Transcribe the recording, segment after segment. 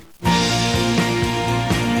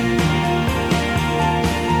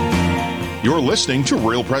You're listening to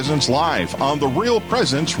Real Presence Live on the Real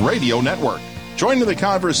Presence Radio Network. Join in the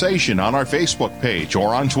conversation on our Facebook page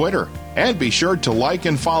or on Twitter. And be sure to like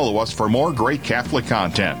and follow us for more great Catholic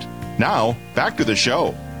content. Now, back to the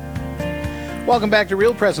show. Welcome back to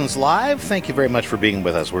Real Presence Live. Thank you very much for being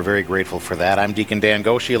with us. We're very grateful for that. I'm Deacon Dan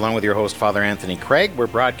Goshi, along with your host, Father Anthony Craig. We're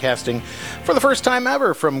broadcasting for the first time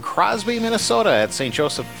ever from Crosby, Minnesota at St.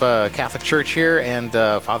 Joseph Catholic Church here. And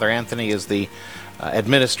Father Anthony is the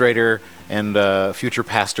administrator and future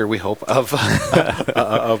pastor, we hope, of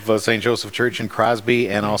St. Joseph Church in Crosby,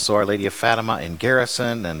 and also Our Lady of Fatima in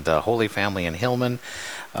Garrison, and Holy Family in Hillman.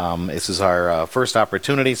 This is our first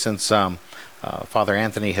opportunity since Father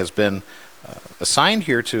Anthony has been assigned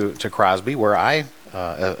here to Crosby, where I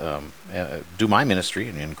do my ministry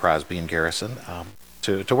in Crosby and Garrison,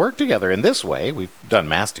 to work together in this way. We've done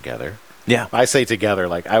Mass together. Yeah. I say together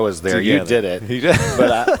like I was there. Together. You did it.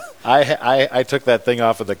 But I took that thing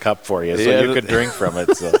off of the cup for you so you could drink from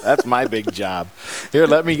it. So that's my big job. Here,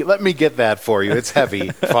 let me get that for you. It's heavy,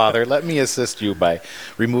 Father. Let me assist you by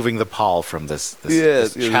removing the pall from this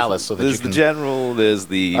chalice so that you can... There's the general, there's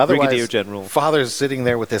the brigadier general. Father's sitting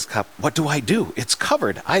there with this cup. What do I do? It's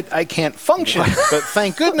covered. I can't function. But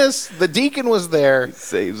thank goodness the deacon was there. He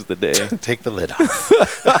saves the day. Take the lid off.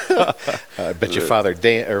 I bet you Father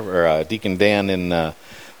Dan, Deacon Dan and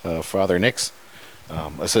Father Nick's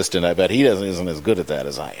assistant, I bet he isn't as good at that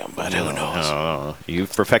as I am, but who knows? No.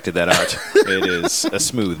 You've perfected that art. It is a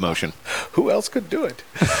smooth motion. Who else could do it?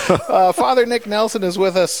 Father Nick Nelson is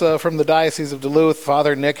with us from the Diocese of Duluth.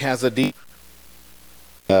 Father Nick has a deep...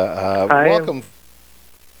 welcome.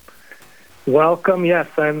 Welcome, yes.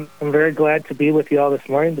 I'm very glad to be with you all this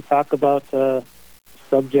morning to talk about a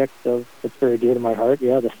subject that's very dear to my heart.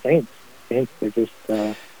 Yeah, the saints. Saints, they're just...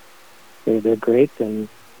 They're great and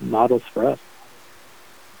models for us.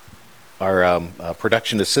 Our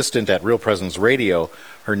production assistant at Real Presence Radio,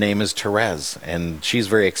 her name is Therese, and she's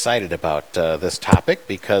very excited about this topic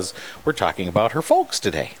because we're talking about her folks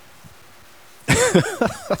today.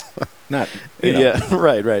 Not,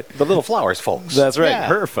 right. The Little Flowers folks. That's right, yeah.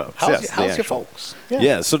 her folks. How's your folks?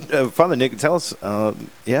 Yeah. So Father Nick, tell us, a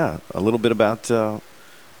little bit about the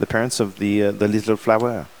parents of the Little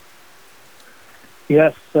Flower.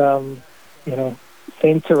 Yes,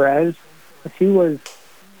 Saint Therese.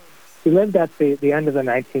 She lived at the end of the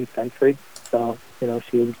 19th century. So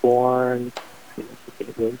she was born.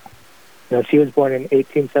 She was born in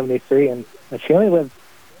 1873, and she only lived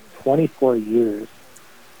 24 years,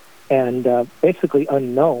 and basically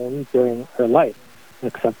unknown during her life,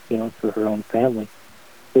 except for her own family.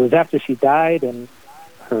 It was after she died, and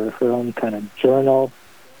her own kind of journal,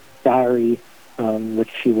 diary,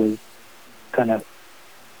 which she was kind of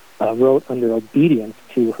wrote under obedience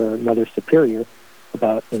to her Mother Superior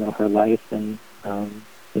about her life and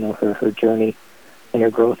her journey and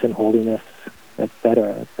her growth in holiness,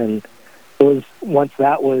 etc. And it was once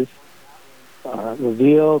that was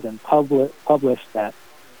revealed and published that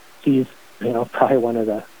she's probably one of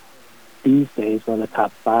the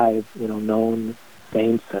top 5 known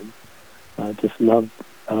saints and just loved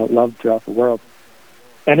throughout the world.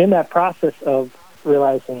 And in that process of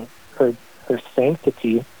realizing her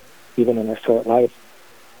sanctity, even in her short life,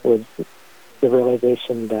 was the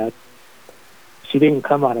realization that she didn't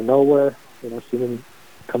come out of nowhere. She didn't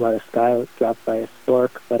come out of the sky dropped by a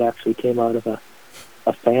stork, but actually came out of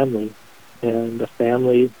a family, and a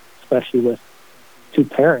family, especially with 2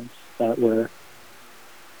 parents that were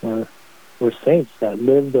saints that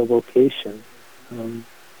lived their vocation,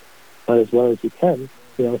 but as well as you can,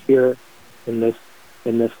 here in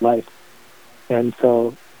this life. And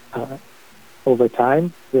so, over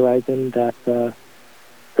time, realizing that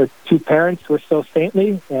her 2 parents were so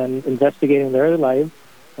saintly, and investigating their lives,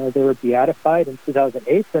 they were beatified in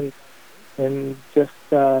 2008, and in just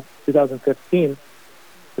 2015,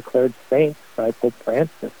 declared saints by Pope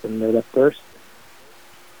Francis, and they're the first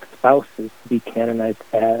spouses to be canonized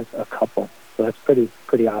as a couple. So that's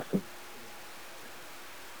pretty awesome.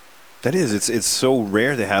 That is. It's so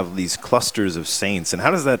rare to have these clusters of saints. And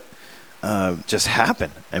how does that just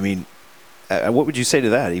happen? I mean, what would you say to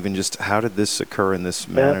that? Even just how did this occur in this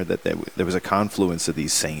manner, that there was a confluence of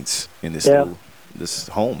these saints in this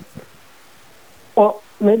home? Well,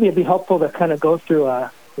 maybe it'd be helpful to kind of go through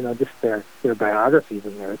just their biographies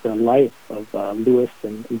and their life of Louis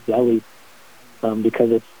and Zélie,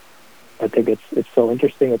 because I think it's so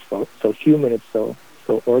interesting, it's so human, it's so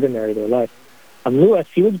ordinary, their life. Louis,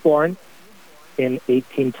 he was born in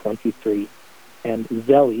 1823, and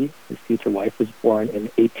Zélie, his future wife, was born in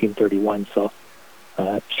 1831, so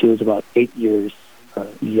she was about 8 years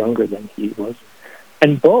younger than he was.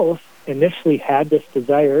 And both initially had this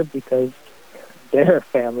desire because their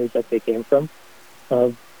families that they came from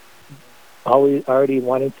of always already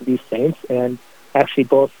wanting to be saints, and actually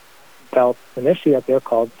both felt initially that they're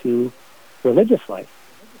called to religious life.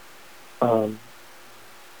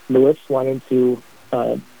 Lewis wanted to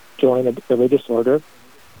join a religious order,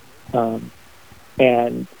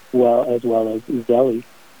 and as well as Zélie.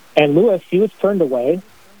 And Lewis, he was turned away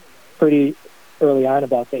pretty early on,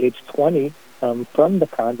 about the age 20, from the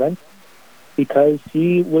convent because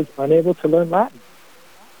he was unable to learn Latin.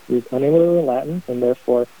 He was unable to learn Latin, and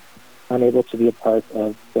therefore unable to be a part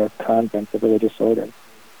of their convent, the religious order.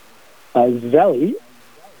 Zélie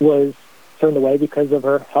was turned away because of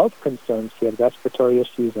her health concerns. She had respiratory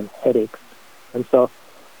issues and headaches. And so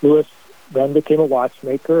Lewis then became a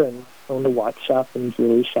watchmaker and owned a watch shop and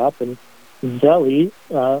jewelry shop, and Zélie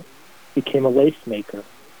became a lace maker.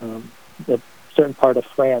 A certain part of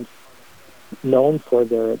France known for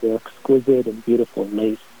their exquisite and beautiful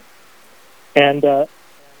lace. And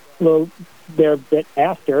they're a bit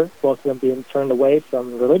after, both of them being turned away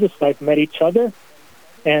from religious life, met each other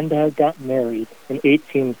and got married in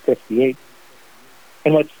 1858.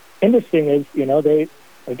 And what's interesting is, they,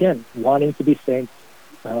 again, wanting to be saints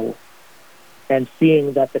and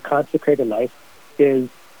seeing that the consecrated life is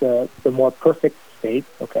the more perfect state,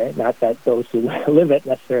 okay? Not that those who live it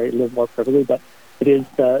necessarily live more perfectly, but it is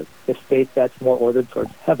the state that's more ordered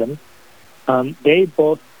towards heaven. They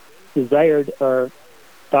both desired or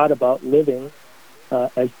thought about living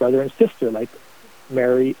as brother and sister, like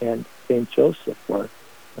Mary and Saint Joseph were.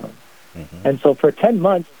 And so for 10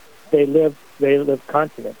 months, they lived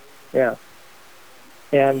continent. Yeah.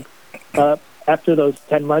 And after those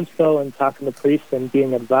 10 months, though, and talking to priests and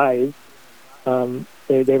being advised,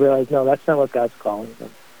 they realized, no, that's not what God's calling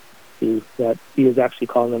them to, that he is actually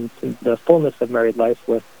calling them to the fullness of married life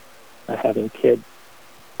with having kids.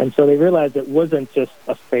 And so they realized it wasn't just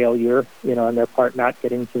a failure, on their part not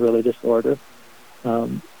getting to religious order,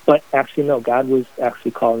 but actually, no, God was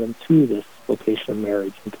actually calling them to this vocation of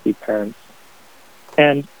marriage and to be parents.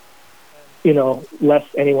 And, lest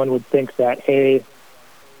anyone would think that, hey,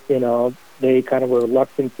 they kind of were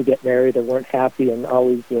reluctant to get married and weren't happy and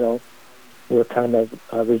always, were kind of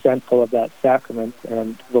resentful of that sacrament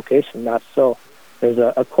and vocation. Not so. There's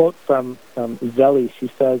a quote from Zélie. She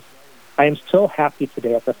says, "I am so happy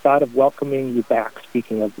today at the thought of welcoming you back,"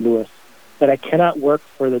 speaking of Lewis, "that I cannot work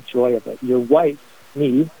for the joy of it. Your wife,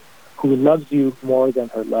 me, who loves you more than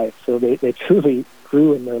her life." So they truly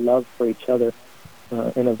grew in their love for each other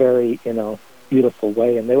in a very, beautiful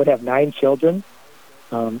way. And they would have 9 children.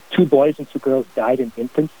 2 boys and 2 girls died in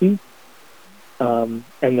infancy. And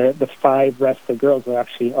the 5 rest of girls will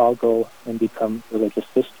actually all go and become religious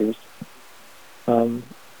sisters.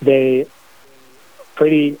 They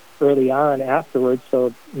pretty early on afterwards,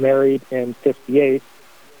 so married in 58,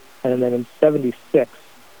 and then in 76,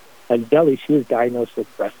 Zélie, she was diagnosed with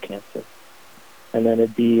breast cancer. And then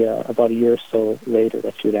it'd be about a year or so later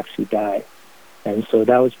that she would actually die. And so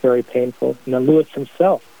that was very painful. And then Lewis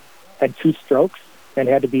himself had 2 strokes and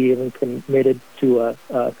had to be even committed to a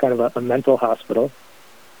kind of a mental hospital.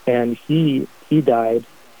 And he died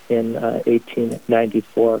in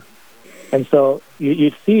 1894. And so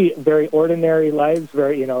you see very ordinary lives,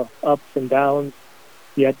 very, ups and downs,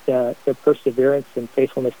 yet their perseverance and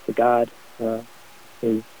faithfulness to God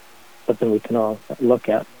is something we can all look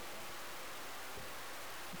at.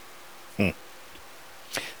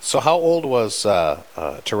 So how old was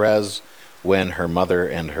Therese when her mother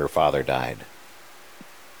and her father died?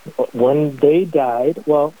 When they died,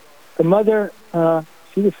 well, the mother,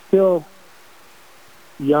 she was still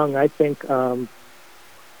young. I think, I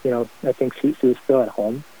think she was still at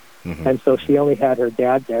home. Mm-hmm. And so she only had her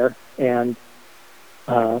dad there. And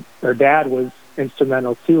her dad was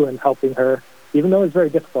instrumental, too, in helping her, even though it was very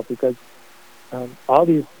difficult because all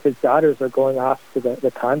his daughters are going off to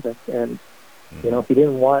the convent. And, he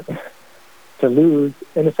didn't want to lose,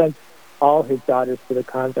 in a sense, all his daughters to the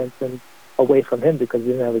convent and away from him because he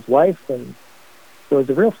didn't have his wife. And so it was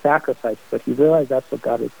a real sacrifice, but he realized that's what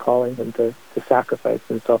God was calling him to sacrifice.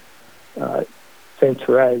 And so St.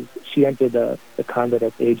 Therese, she entered the convent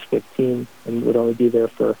at age 15 and would only be there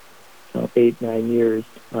for 8-9 years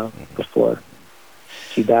before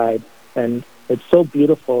she died. And it's so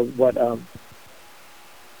beautiful what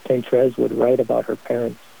St. Therese would write about her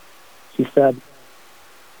parents. She said,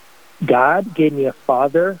 "God gave me a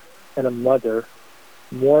father and a mother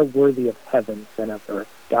more worthy of heaven than of earth."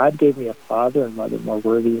 God gave me a father and mother more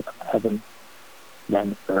worthy of heaven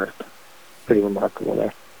than earth. Pretty remarkable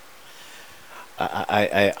there.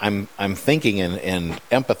 I'm thinking and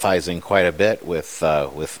empathizing quite a bit with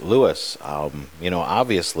Lewis.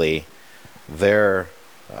 Obviously, their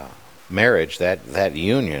marriage, that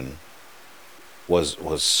union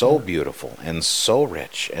was so beautiful and so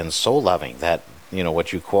rich and so loving that,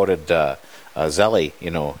 what you quoted Zelly,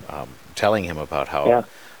 telling him about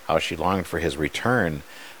how she longed for his return.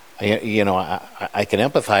 I can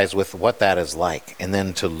empathize with what that is like. And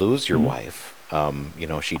then to lose your wife,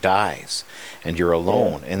 she dies and you're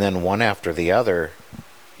alone. And then one after the other,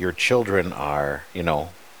 your children are,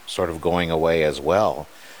 sort of going away as well.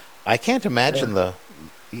 I can't imagine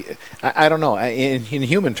I don't know. In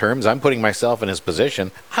human terms, I'm putting myself in his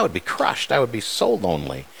position. I would be crushed. I would be so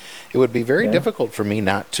lonely. It would be very difficult for me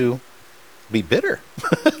not to be bitter,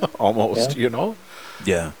 almost,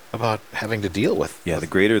 Yeah. about having to deal with. Yeah, the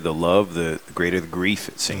greater the love, the greater the grief,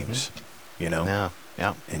 it seems, Yeah.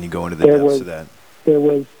 And you go into the depths of that. There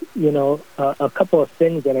was, a couple of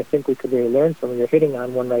things that I think we could really learn from. You're hitting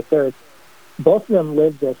on one right there. Both of them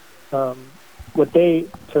lived this, what they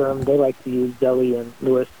like to use, Zelly and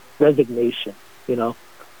Lewis, resignation,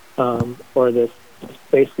 or this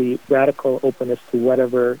basically radical openness to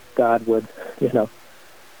whatever God would,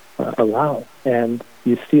 allow. And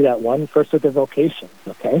you see that one first with their vocation,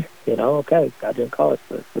 okay? God didn't call us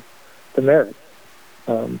to marriage.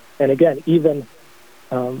 And again, even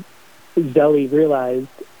Zelly realized,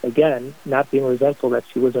 again, not being resentful that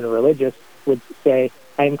she wasn't a religious, would say,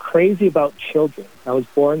 I am crazy about children. I was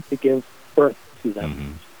born to give birth to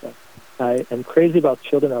them. I am crazy about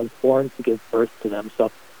children. I was born to give birth to them.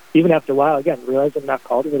 So even after a while, again, realized I'm not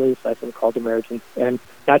called to religious life, I'm called to marriage, and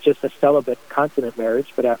not just a celibate continent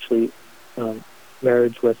marriage, but actually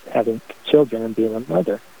marriage with having children and being a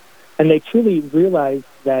mother. And they truly realized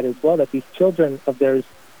that as well, that these children of theirs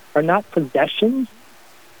are not possessions.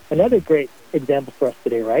 Another great example for us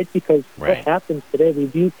today, right? Because what happens today, we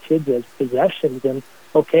view kids as possessions, and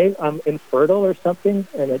okay, I'm infertile or something,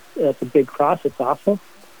 and it's a big cross, it's awful.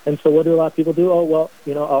 And so what do a lot of people do? Oh, well,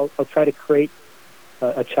 I'll try to create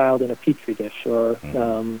a child in a petri dish, or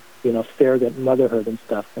surrogate motherhood and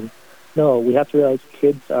stuff. And no, we have to realize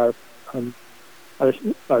kids are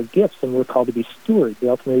gifts, and we're called to be stewards. They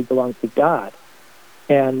ultimately belong to God.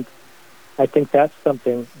 And I think that's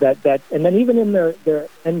something that and then even in their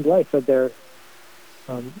end life, of their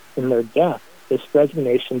in their death, this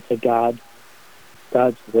resignation to God's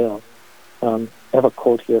will. I have a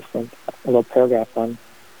quote here from a little paragraph from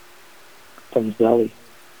Zelly.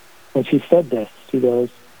 And she said this. She goes,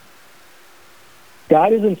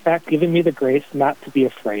 God has in fact given me the grace not to be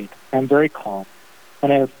afraid. I'm very calm.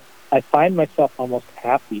 And I find myself almost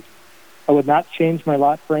happy. I would not change my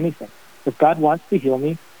lot for anything. If God wants to heal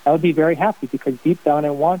me, I would be very happy, because deep down I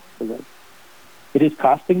want to live. It is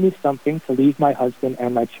costing me something to leave my husband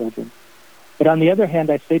and my children. But on the other hand,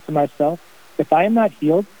 I say to myself, if I am not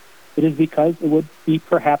healed, it is because it would be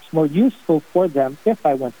perhaps more useful for them if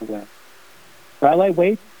I went away. While I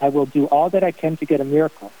wait, I will do all that I can to get a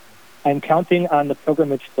miracle. I am counting on the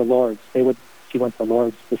pilgrimage to Lourdes. She went to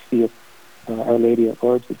Lourdes to see if Our Lady at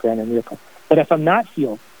Lourdes would grant a miracle. But if I'm not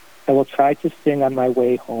healed, I will try to sing on my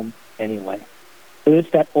way home anyway. So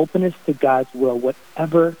it's that openness to God's will,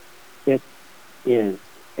 whatever it is,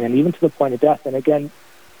 and even to the point of death. And again,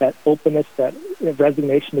 that openness, that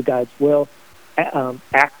resignation to God's will,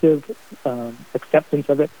 active acceptance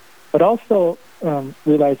of it, but also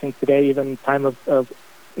realizing today, even in time of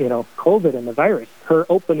COVID and the virus, her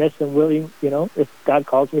openness and willing, if God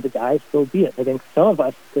calls me to die, so be it. I think some of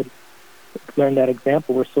us could learn that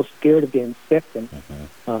example. We're so scared of getting sick, and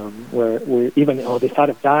we're even, they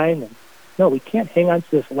thought of dying, and no, we can't hang on to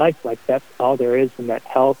this life like that's all there is, and that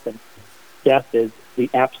health and death is the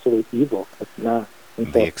absolute evil. It's not.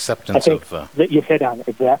 And the acceptance of that you hit on it,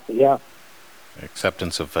 exactly, yeah.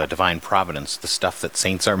 Acceptance of divine providence, the stuff that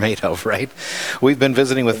saints are made of, right? We've been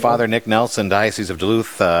visiting with Father Nick Nelson, Diocese of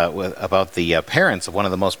Duluth, about the parents of one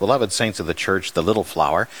of the most beloved saints of the Church, the Little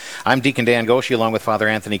Flower. I'm Deacon Dan Goshi, along with Father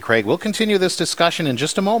Anthony Craig. We'll continue this discussion in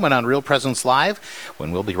just a moment on Real Presence Live,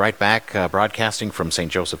 when we'll be right back broadcasting from St.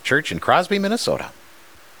 Joseph Church in Crosby, Minnesota.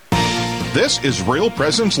 This is Real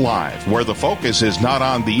Presence Live, where the focus is not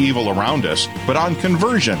on the evil around us, but on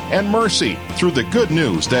conversion and mercy through the good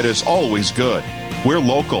news that is always good. We're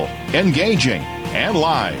local, engaging, and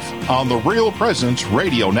live on the Real Presence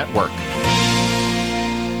Radio Network.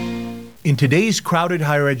 In today's crowded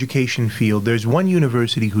higher education field, there's one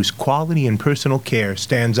university whose quality and personal care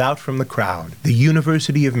stands out from the crowd, the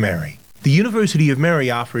University of Mary. The University of Mary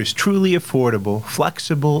offers truly affordable,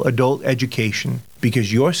 flexible adult education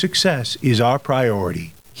because your success is our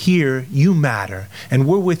priority. Here, you matter, and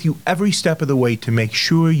we're with you every step of the way to make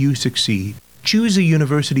sure you succeed. Choose a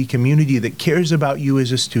university community that cares about you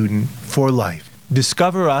as a student for life.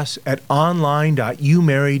 Discover us at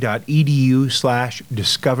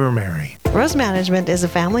online.umary.edu/discovermary. Rose Management is a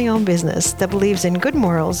family-owned business that believes in good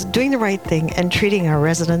morals, doing the right thing, and treating our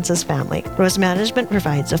residents as family. Rose Management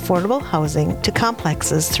provides affordable housing to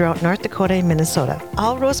complexes throughout North Dakota and Minnesota.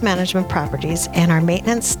 All Rose Management properties and our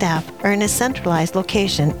maintenance staff are in a centralized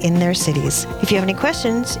location in their cities. If you have any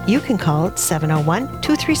questions, you can call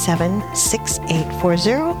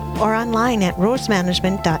 701-237-6840 or online at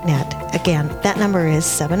rosemanagement.net. Again, that number is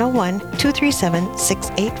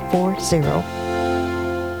 701-237-6840.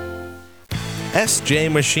 SJ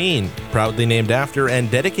Machine, proudly named after and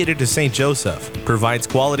dedicated to St. Joseph, provides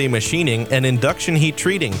quality machining and induction heat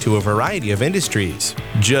treating to a variety of industries.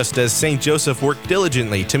 Just as St. Joseph worked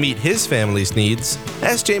diligently to meet his family's needs,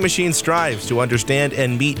 SJ Machine strives to understand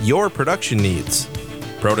and meet your production needs.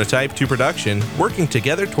 Prototype to production, working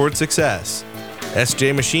together toward success.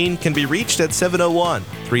 SJ Machine can be reached at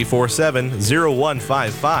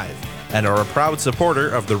 701-347-0155 and are a proud supporter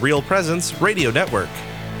of the Real Presence Radio Network.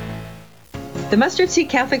 The Mustard Seed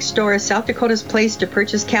Catholic Store is South Dakota's place to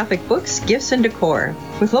purchase Catholic books, gifts, and decor.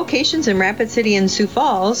 With locations in Rapid City and Sioux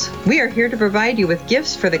Falls, we are here to provide you with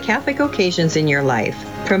gifts for the Catholic occasions in your life.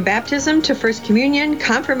 From baptism to First Communion,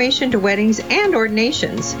 confirmation to weddings, and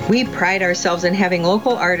ordinations, we pride ourselves in having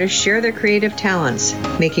local artists share their creative talents,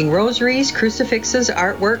 making rosaries, crucifixes,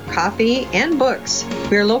 artwork, coffee, and books.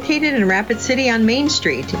 We are located in Rapid City on Main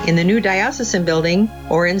Street, in the new Diocesan Building,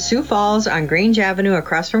 or in Sioux Falls on Grange Avenue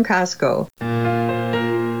across from Costco.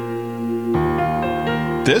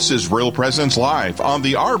 This is Real Presence Live on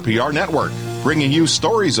the RPR Network, bringing you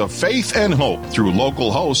stories of faith and hope through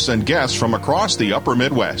local hosts and guests from across the upper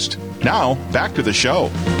Midwest. Now, back to the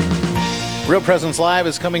show. Real Presence Live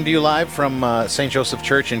is coming to you live from St. Joseph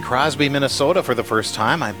Church in Crosby, Minnesota for the first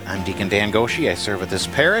time. I'm Deacon Dan Goshi. I serve at this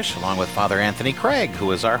parish along with Father Anthony Craig,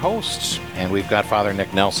 who is our host. And we've got Father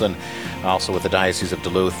Nick Nelson, also with the Diocese of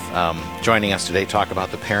Duluth, joining us today to talk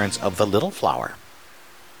about the parents of the Little Flower.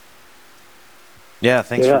 Yeah,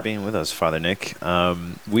 thanks for being with us, Father Nick.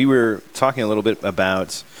 We were talking a little bit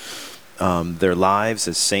about their lives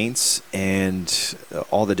as saints and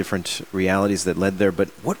all the different realities that led there, but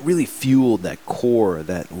what really fueled that core,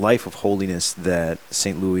 that life of holiness that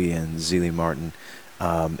St. Louis and Zelie Martin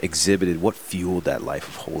exhibited? What fueled that life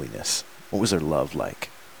of holiness? What was their love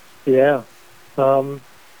like? Yeah. I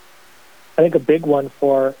think a big one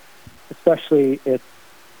for, especially it's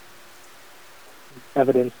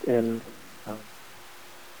evidenced in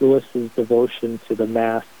Lewis's devotion to the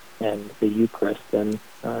Mass and the Eucharist, and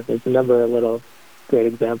there's a number of little great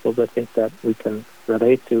examples I think that we can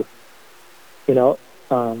relate to. You know,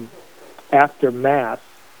 after Mass,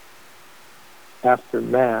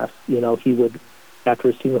 you know, he would, after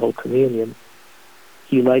receiving the whole communion,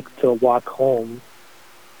 he liked to walk home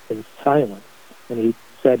in silence, and he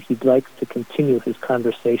said he'd like to continue his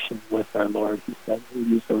conversation with our Lord. He said, he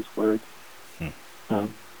used those words.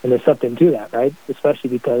 And there's something to that, right? Especially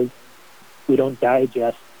because we don't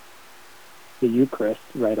digest the Eucharist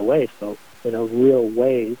right away. So in a real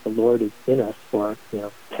way, the Lord is in us for,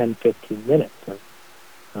 10, 15 minutes.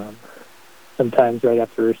 And sometimes right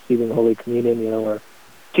after receiving Holy Communion, we're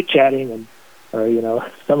chit-chatting or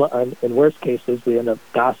in worst cases, we end up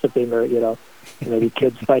gossiping or, maybe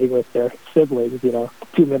kids fighting with their siblings,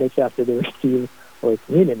 2 minutes after they receive Holy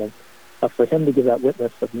Communion. And for him to give that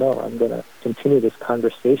witness of, no, I'm going to continue this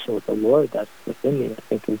conversation with the Lord that's within me, I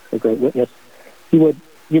think is a great witness. He'd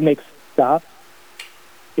make stops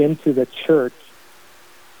into the church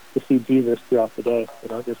to see Jesus throughout the day.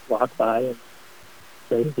 Just walk by and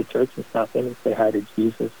say to the church and stop in and say hi to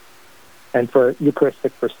Jesus. And for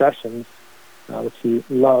Eucharistic processions, which he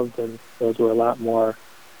loved, and those were a lot more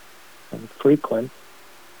frequent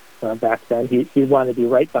back then, he wanted to be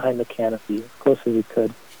right behind the canopy, as close as he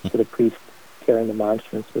could to the priest carrying the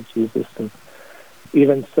monstrance with Jesus, and he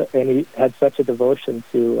had such a devotion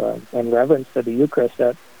to and reverence for the Eucharist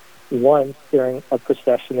that once during a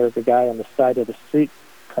procession there was a guy on the side of the street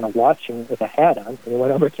kind of watching with a hat on, and he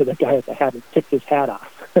went over to the guy with the hat and took his hat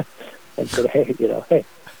off and said, hey,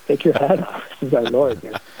 take your hat off, this is our Lord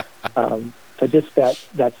here. So just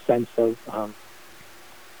that sense of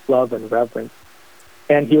love and reverence.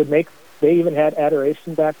 And he would they even had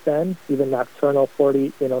adoration back then, even nocturnal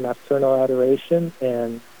adoration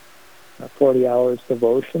and 40 hours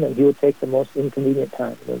devotion, and he would take the most inconvenient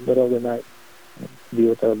time in the middle of the night to be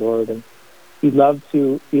with our Lord. And he loved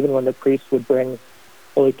to, even when the priest would bring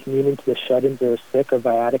Holy Communion to the shut-ins or sick or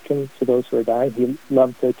viaticum to those who were dying, he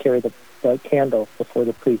loved to carry the candle before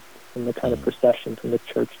the priest in the kind of procession from the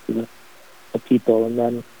church to the people. And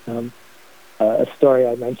then a story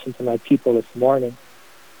I mentioned to my people this morning,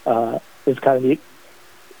 is kind of neat.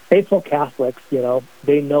 Faithful Catholics,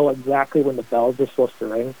 they know exactly when the bells are supposed to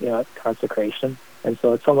ring, at consecration, and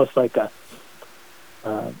so it's almost like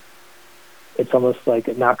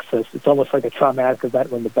it knocks us. It's almost like a traumatic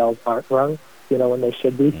event when the bells aren't rung, when they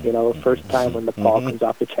should be. First time when the pall comes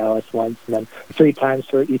off the chalice once, and then 3 times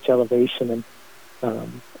for each elevation,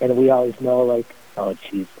 and we always know, like, oh,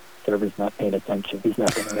 geez, server's not paying attention. He's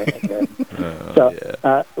not going to ring it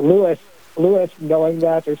good. Lewis, knowing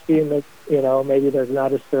that or seeing that, maybe there's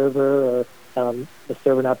not a server or the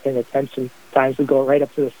server not paying attention, times would go right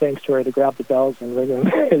up to the sanctuary to grab the bells and ring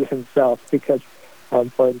them himself, because how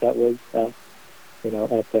important that was, at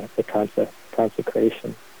the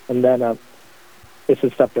consecration. And then this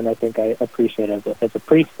is something I think I appreciate as a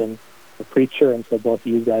priest and a preacher, and so both of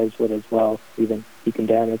you guys would as well, even Deacon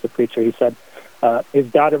Dan as a preacher. He said, his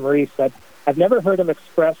daughter Marie said, "I've never heard him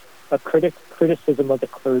express a criticism of the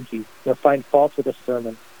clergy, nor find fault with a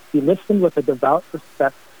sermon. He listened with a devout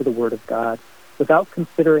respect to the Word of God, without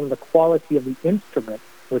considering the quality of the instrument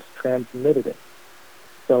which transmitted it."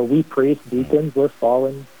 So we priests, deacons, we're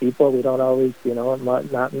fallen people. We don't always,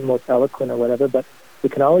 not the most eloquent or whatever, but we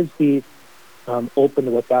can always be open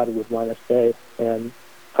to what God would want to say. And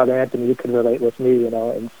Father Anthony, you can relate with me,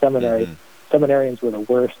 in seminary. Seminarians were the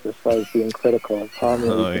worst as far as being critical of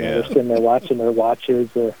homilies. They're sitting there watching their watches,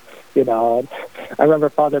 or, I remember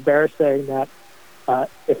Father Bear saying that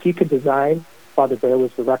if he could design, Father Bear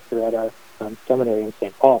was the rector at our seminary in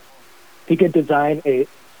St. Paul. If he could design a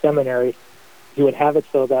seminary, he would have it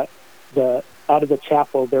so that out of the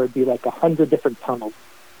chapel there would be like 100 different tunnels,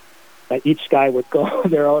 that each guy would go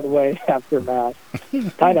their own way after Mass.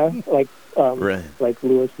 Kind of like like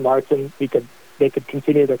Louis Martin, they could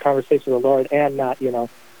continue their conversation with the Lord and not,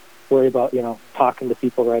 worry about, talking to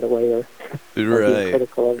people right away or being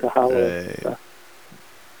critical of the holiday. Right.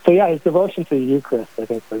 So yeah, his devotion to the Eucharist, I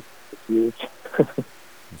think, was huge.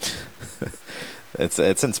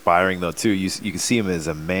 It's inspiring, though, too. You can see him as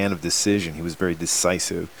a man of decision. He was very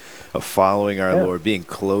decisive of following our Lord, being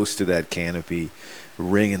close to that canopy,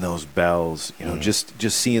 ringing those bells, just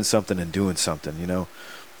seeing something and doing something,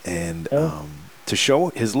 and to show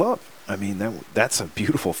his love. I mean, that's a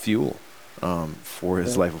beautiful fuel for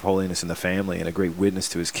his life of holiness in the family, and a great witness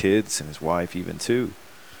to his kids and his wife even, too.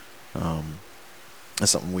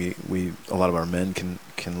 That's something we a lot of our men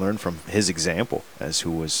can learn from his example as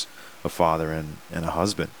who was a father and a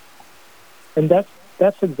husband. And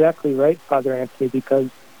that's exactly right, Father Anthony, because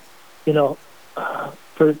we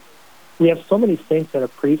have so many saints that are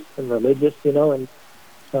priests and religious, and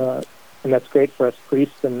that's great for us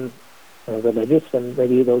priests and religious and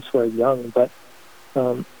maybe those who are young. But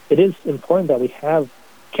it is important that we have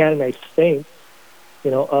canonized saints,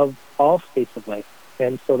 of all states of life,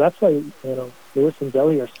 and so that's why Louis and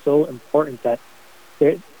Zélie are so important, that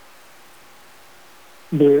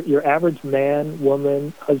your average man,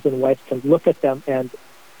 woman, husband, wife can look at them and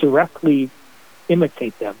directly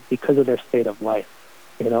imitate them because of their state of life.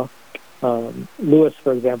 Louis,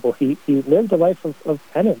 for example, he lived a life of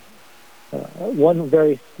penance. One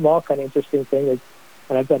very small kind of interesting thing is,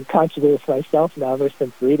 and I've been conscious of this myself now ever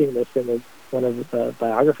since reading this in one of the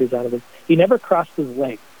biographies on him, he never crossed his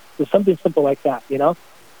legs. There's something simple like that,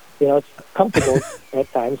 it's comfortable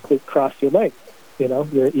at times to cross your legs,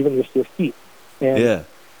 even your feet. And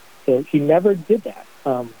so he never did that,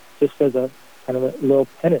 just as a kind of a little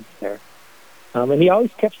penance there. And he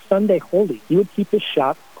always kept Sunday holy. He would keep his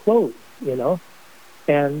shop closed,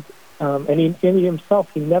 and he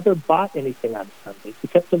himself, he never bought anything on Sundays. He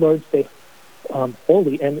kept the Lord's Day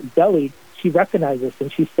holy. And Zélie, she recognized this,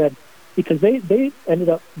 and she said, because they ended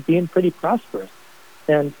up being pretty prosperous.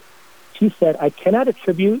 And she said, "I cannot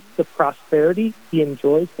attribute the prosperity he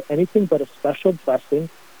enjoys to anything but a special blessing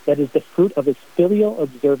that is the fruit of his filial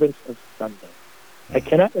observance of Sunday. I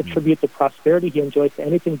cannot attribute the prosperity he enjoys to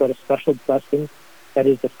anything but a special blessing that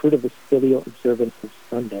is the fruit of his filial observance of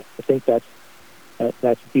Sunday." I think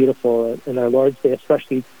that's beautiful in our Lord's Day,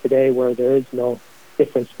 especially today where there is no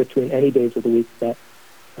difference between any days of the week, that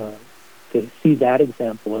to see that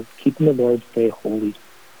example of keeping the Lord's Day holy.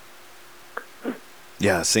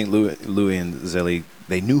 Yeah, St. Louis and Zélie,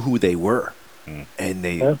 they knew who they were, and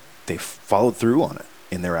they followed through on it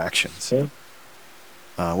in their actions.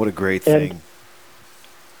 What a great thing.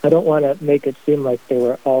 I don't want to make it seem like they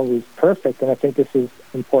were always perfect, and I think this is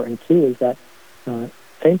important too, is that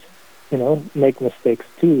saints, make mistakes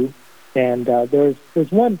too. And there's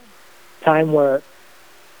one time where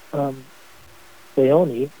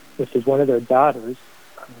Leonie, which is one of their daughters,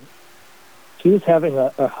 she was having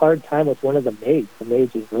a hard time with one of the maids. The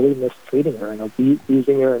maids was really mistreating her and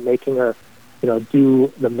abusing her and making her,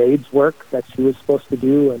 do the maid's work that she was supposed to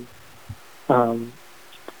do. And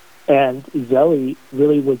Zelly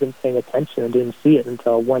really wasn't paying attention and didn't see it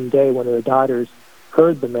until one day when her daughters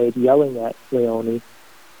heard the maid yelling at Leonie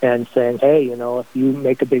and saying, hey, if you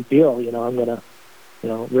make a big deal, I'm going to,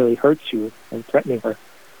 really hurt you, and threatening her.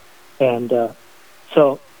 And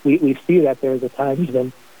so we see that there's a times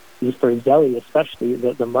when, for Zelly especially,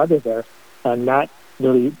 the mother there, not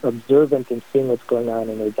really observant and seeing what's going on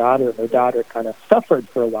in her daughter. And her daughter kind of suffered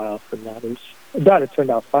for a while from that. And her daughter turned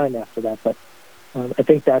out fine after that. But I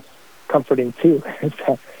think that's comforting too.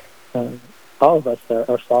 That, all of us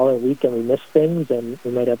are fallen, weak, and we miss things, and we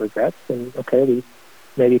might have regrets. And we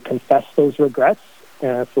maybe confess those regrets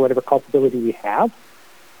for whatever culpability we have,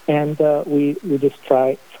 and we just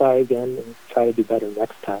try again and try to do better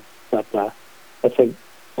next time. But I think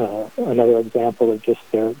another example of just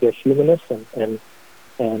their humanness and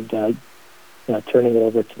turning it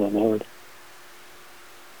over to the Lord.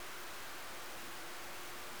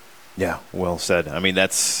 Yeah, well said. I mean,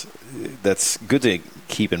 that's good to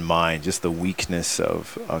keep in mind, just the weakness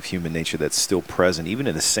of human nature that's still present, even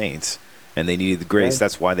in the saints. And they needed the grace. Right.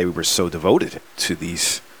 That's why they were so devoted to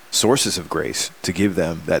these sources of grace, to give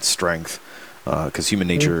them that strength, because human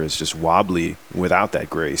nature is just wobbly without that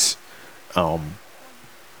grace. And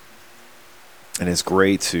it's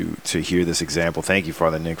great to hear this example. Thank you,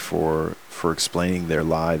 Father Nick, for explaining their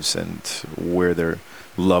lives and where their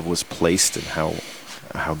love was placed and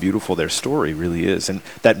how beautiful their story really is. And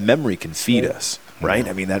that memory can feed us, right?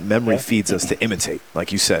 I mean, that memory feeds us to imitate,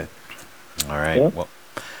 like you said. All right. Well,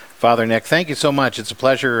 Father Nick, thank you so much. It's a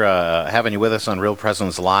pleasure having you with us on Real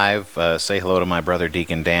Presence Live. Say hello to my brother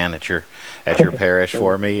Deacon Dan at your parish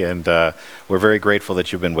for me, and we're very grateful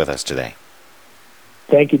that you've been with us today.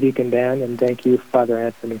 Thank you, Deacon Dan, and thank you, Father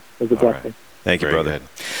Anthony. It was a blessing. Right. Thank you, Very brother. Good.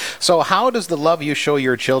 So how does the love you show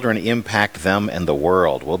your children impact them and the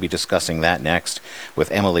world? We'll be discussing that next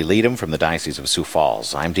with Emily Leadham from the Diocese of Sioux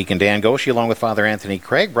Falls. I'm Deacon Dan Goshi, along with Father Anthony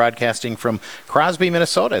Craig, broadcasting from Crosby,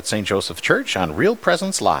 Minnesota at St. Joseph Church on Real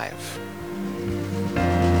Presence Live.